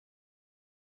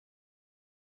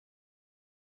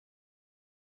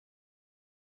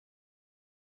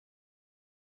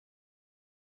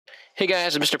Hey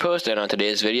guys, it's Mr. Post, and on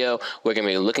today's video, we're going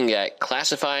to be looking at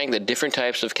classifying the different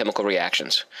types of chemical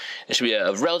reactions. This should be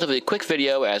a relatively quick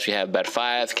video as we have about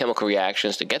 5 chemical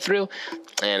reactions to get through,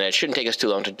 and it shouldn't take us too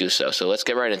long to do so. So let's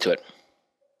get right into it.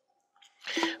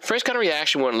 First kind of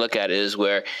reaction we want to look at is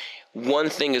where one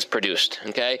thing is produced,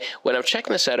 okay? When I'm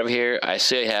checking this out over here, I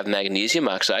see I have magnesium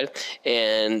oxide,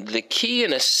 and the key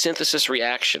in a synthesis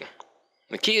reaction,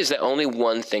 the key is that only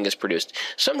one thing is produced.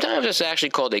 Sometimes it's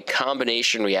actually called a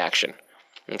combination reaction,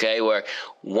 okay, where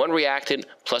one reactant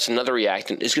plus another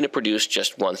reactant is going to produce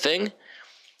just one thing,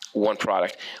 one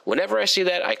product. Whenever I see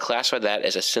that, I classify that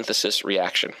as a synthesis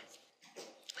reaction.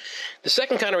 The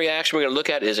second kind of reaction we're going to look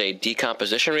at is a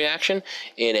decomposition reaction.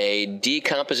 In a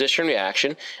decomposition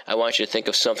reaction, I want you to think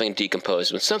of something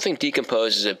decomposed. When something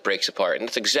decomposes, it breaks apart, and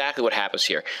that's exactly what happens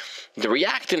here. The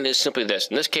reactant is simply this.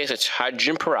 In this case, it's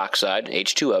hydrogen peroxide,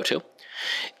 H2O2.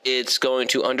 It's going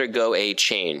to undergo a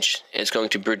change. It's going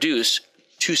to produce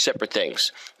two separate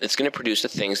things. It's going to produce the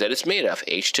things that it's made of,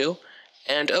 H2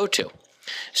 and O2.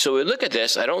 So we look at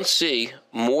this, I don't see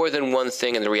more than one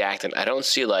thing in the reactant. I don't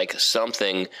see like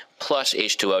something plus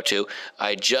H2O2.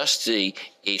 I just see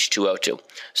H2O2.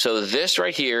 So this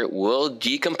right here will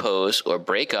decompose or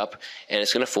break up, and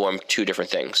it's going to form two different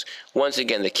things. Once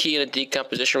again, the key in a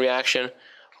decomposition reaction,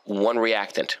 one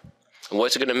reactant. And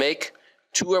what's it going to make?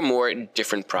 Two or more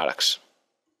different products.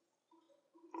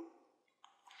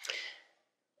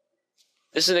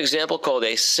 This is an example called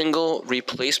a single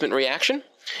replacement reaction.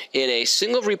 In a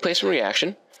single replacement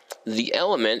reaction, the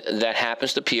element that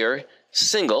happens to appear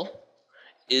single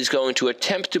is going to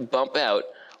attempt to bump out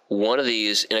one of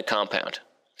these in a compound.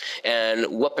 And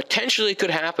what potentially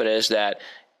could happen is that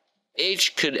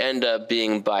H could end up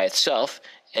being by itself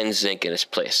and zinc in its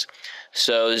place.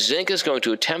 So zinc is going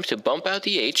to attempt to bump out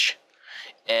the H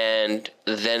and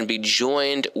then be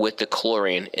joined with the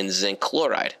chlorine in zinc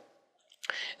chloride.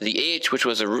 The H, which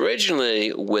was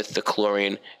originally with the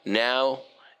chlorine, now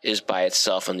is by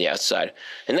itself on the outside.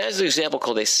 And that is an example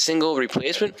called a single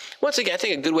replacement. Once again, I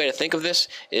think a good way to think of this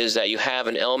is that you have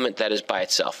an element that is by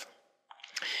itself,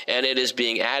 and it is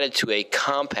being added to a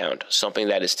compound, something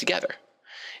that is together.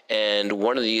 And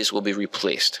one of these will be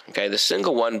replaced. Okay, the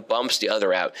single one bumps the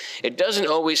other out. It doesn't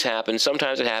always happen.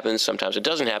 Sometimes it happens, sometimes it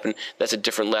doesn't happen. That's a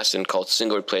different lesson called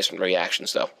single replacement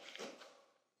reactions, though.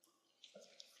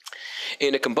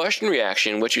 In a combustion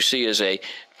reaction, what you see is a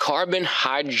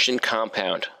carbon-hydrogen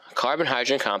compound. A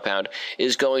carbon-hydrogen compound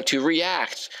is going to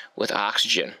react with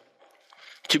oxygen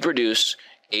to produce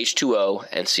H2O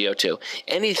and CO2.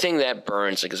 Anything that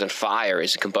burns, like is on fire,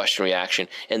 is a combustion reaction,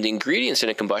 and the ingredients in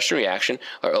a combustion reaction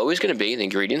are always going to be, the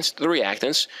ingredients, the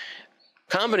reactants,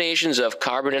 combinations of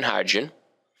carbon and hydrogen,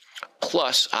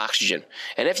 plus oxygen.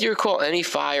 And if you recall, any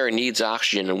fire needs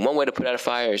oxygen, and one way to put out a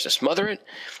fire is to smother it,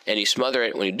 and you smother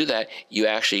it. When you do that, you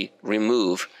actually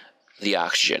remove the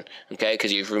oxygen, okay?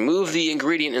 Because you've removed the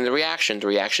ingredient in the reaction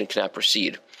cannot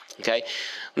proceed, okay?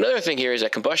 Another thing here is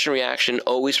that combustion reaction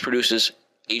always produces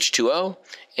H2O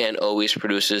and always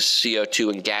produces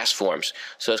CO2 in gas forms.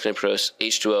 So it's going to produce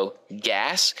H2O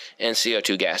gas and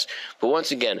CO2 gas. But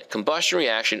once again, combustion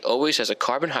reaction always has a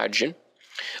carbon-hydrogen,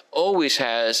 always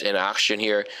has an oxygen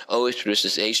here, always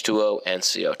produces H2O and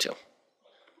CO2.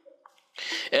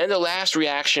 And the last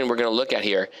reaction we're going to look at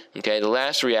here, okay, the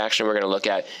last reaction we're going to look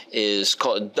at is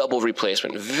called double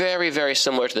replacement. Very, very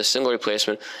similar to the single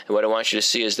replacement. And what I want you to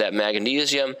see is that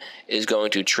magnesium is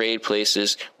going to trade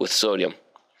places with sodium.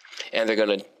 And they're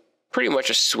going to pretty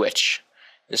much switch.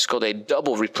 It's called a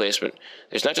double replacement.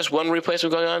 There's not just one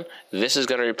replacement going on. This is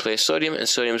going to replace sodium, and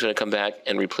sodium is going to come back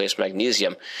and replace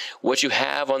magnesium. What you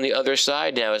have on the other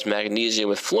side now is magnesium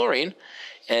with fluorine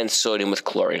and sodium with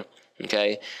chlorine.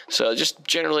 Okay? So just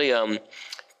generally,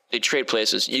 they trade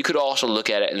places. You could also look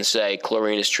at it and say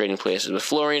chlorine is trading places with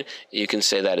fluorine. You can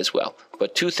say that as well.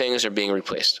 But two things are being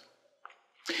replaced.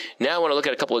 Now I want to look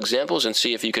at a couple examples and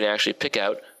see if you can actually pick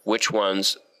out which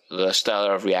one's the style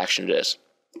of reaction it is.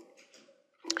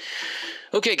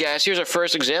 Okay guys, here's our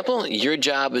first example. Your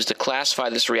job is to classify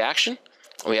this reaction.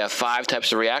 We have 5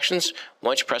 types of reactions.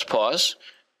 Once you press pause,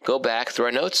 go back through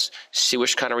our notes, see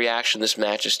which kind of reaction this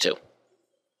matches to.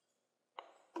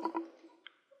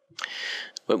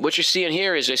 But what you're seeing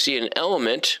here is I see an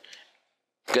element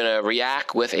going to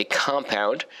react with a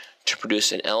compound to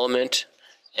produce an element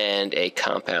and a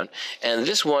compound. And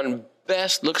this one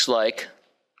best looks like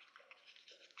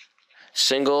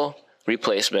single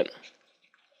replacement.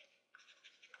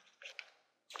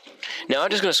 Now I'm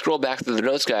just going to scroll back through the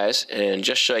notes, guys, and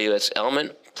just show you it's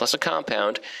element plus a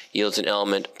compound yields an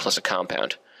element plus a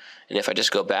compound. And if I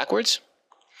just go backwards,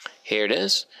 here it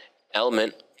is.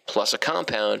 Element plus a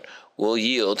compound will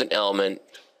yield an element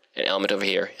an element over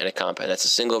here, and a compound. That's a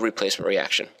single replacement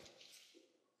reaction.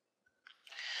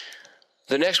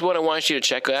 The next one I want you to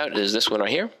check out is this one right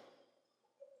here.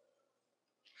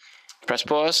 Press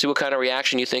pause, see what kind of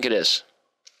reaction you think it is.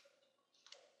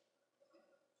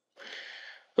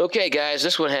 Okay, guys,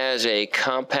 this one has a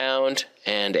compound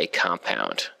and a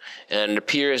compound. And it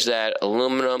appears that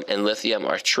aluminum and lithium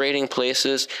are trading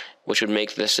places, which would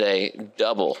make this a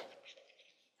double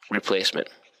replacement.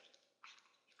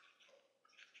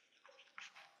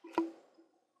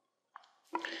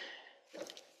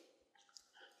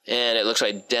 And it looks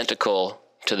identical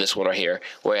to this one right here,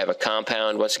 where I have a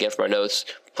compound, once again from our notes,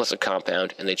 plus a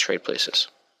compound, and they trade places.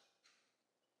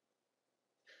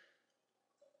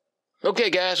 Okay,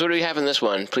 guys, what do we have in this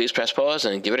one? Please press pause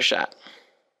and give it a shot.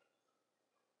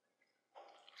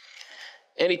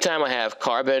 Anytime I have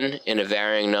carbon in a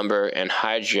varying number and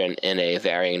hydrogen in a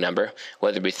varying number,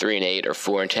 whether it be 3 and 8 or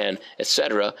 4 and 10,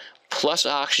 etc., plus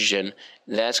oxygen,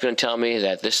 that's going to tell me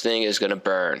that this thing is going to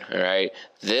burn, all right?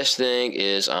 This thing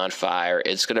is on fire.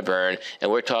 It's going to burn, and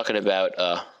we're talking about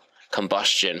a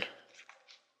combustion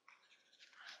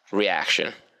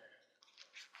reaction.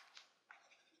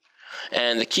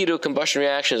 And the key to a combustion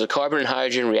reaction is a carbon and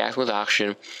hydrogen reacting with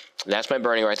oxygen. That's my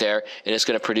burning right there, and it's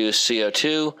going to produce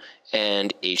CO2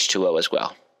 and H2O as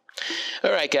well.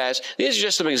 All right, guys, these are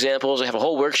just some examples. I have a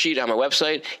whole worksheet on my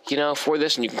website, for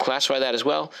this, and you can classify that as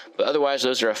well. But otherwise,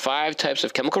 those are 5 types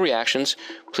of chemical reactions.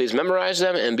 Please memorize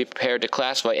them and be prepared to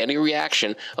classify any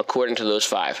reaction according to those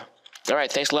 5. All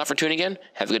right, thanks a lot for tuning in.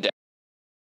 Have a good day.